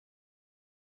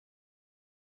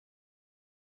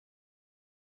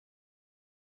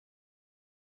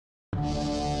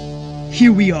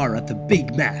here we are at the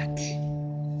Big Mac.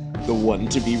 The one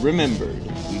to be remembered.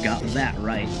 You got that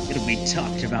right. It'll be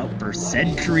talked about for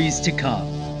centuries to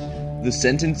come. The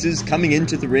sentences coming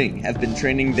into the ring have been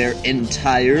training their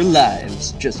entire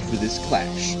lives just for this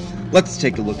clash. Let's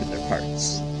take a look at their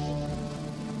parts.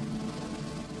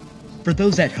 For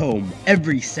those at home,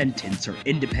 every sentence or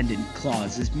independent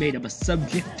clause is made of a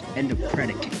subject and a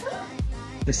predicate.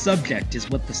 The subject is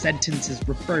what the sentence is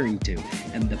referring to,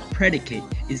 and the predicate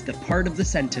is the part of the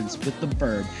sentence with the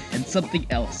verb and something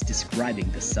else describing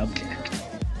the subject.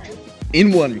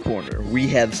 In one corner, we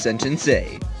have sentence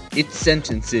A. Its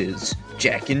sentence is,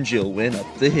 Jack and Jill went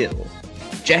up the hill.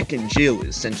 Jack and Jill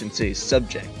is sentence A's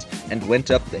subject, and went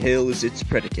up the hill is its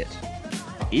predicate.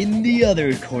 In the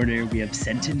other corner, we have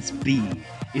sentence B.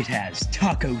 It has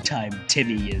Taco Time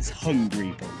Timmy is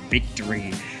hungry for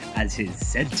victory as his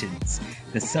sentence.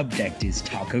 The subject is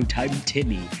Taco Time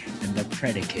Timmy, and the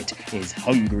predicate is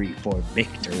hungry for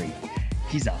victory.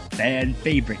 He's a fan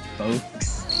favorite,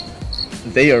 folks.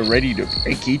 They are ready to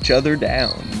break each other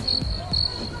down.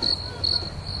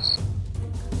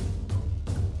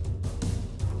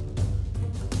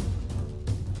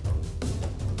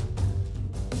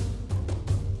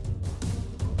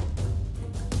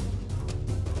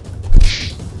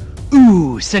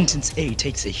 Ooh, sentence A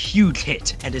takes a huge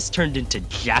hit and is turned into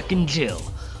Jack and Jill.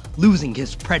 Losing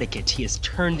his predicate, he is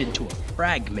turned into a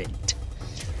fragment.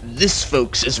 This,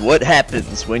 folks, is what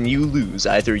happens when you lose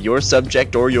either your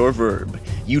subject or your verb.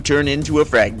 You turn into a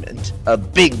fragment. A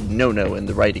big no-no in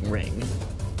the writing ring.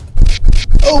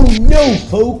 Oh no,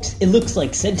 folks! It looks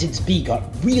like sentence B got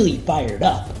really fired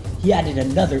up. He added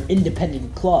another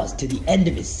independent clause to the end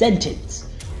of his sentence.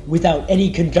 Without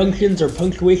any conjunctions or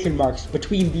punctuation marks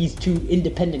between these two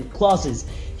independent clauses,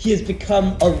 he has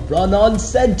become a run-on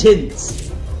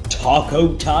sentence.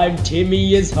 Taco Time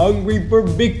Timmy is hungry for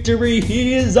victory,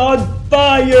 he is on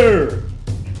fire!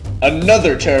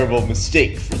 Another terrible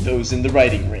mistake for those in the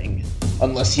writing ring.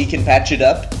 Unless he can patch it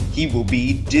up, he will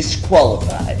be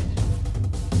disqualified.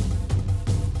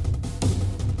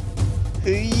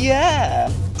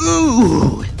 Yeah!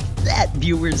 Ooh, that,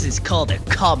 viewers, is called a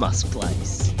comma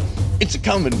splice. It's a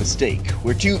common mistake,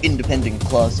 where two independent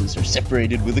clauses are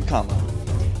separated with a comma.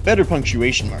 Better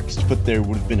punctuation marks to put there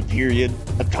would have been a period,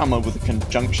 a comma with a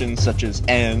conjunction such as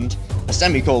and, a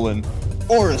semicolon,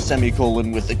 or a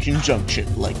semicolon with a conjunction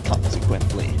like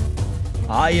consequently.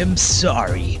 I am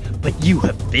sorry, but you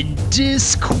have been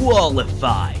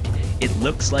disqualified. It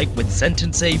looks like with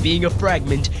sentence A being a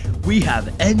fragment, we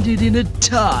have ended in a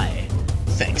tie.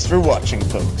 Thanks for watching,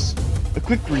 folks. A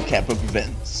quick recap of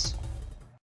events.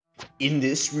 In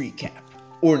this recap,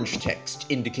 orange text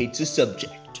indicates a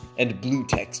subject, and blue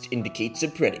text indicates a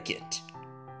predicate.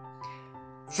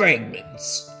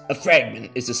 Fragments. A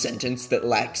fragment is a sentence that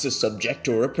lacks a subject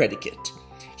or a predicate.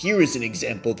 Here is an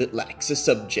example that lacks a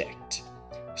subject.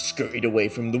 Scurried away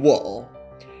from the wall.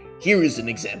 Here is an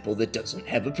example that doesn't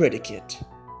have a predicate.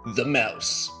 The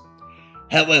mouse.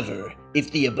 However, if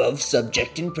the above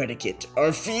subject and predicate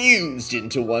are fused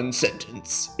into one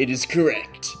sentence, it is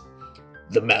correct.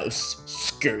 The mouse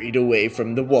scurried away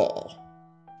from the wall.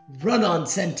 Run-on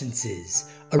sentences.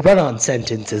 A run-on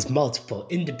sentence is multiple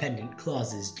independent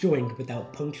clauses joined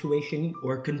without punctuation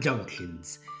or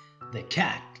conjunctions. The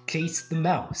cat chased the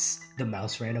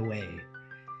mouse ran away.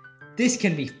 This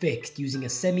can be fixed using a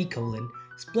semicolon,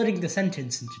 splitting the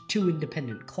sentence into two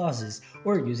independent clauses,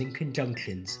 or using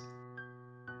conjunctions.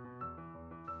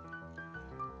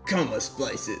 Comma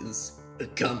splices. A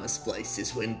comma splice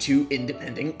is when two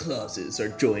independent clauses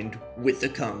are joined with a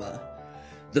comma.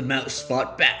 The mouse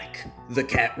fought back. The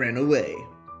cat ran away.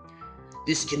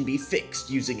 This can be fixed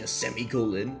using a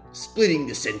semicolon, splitting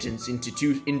the sentence into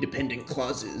two independent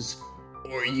clauses,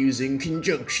 or using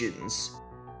conjunctions.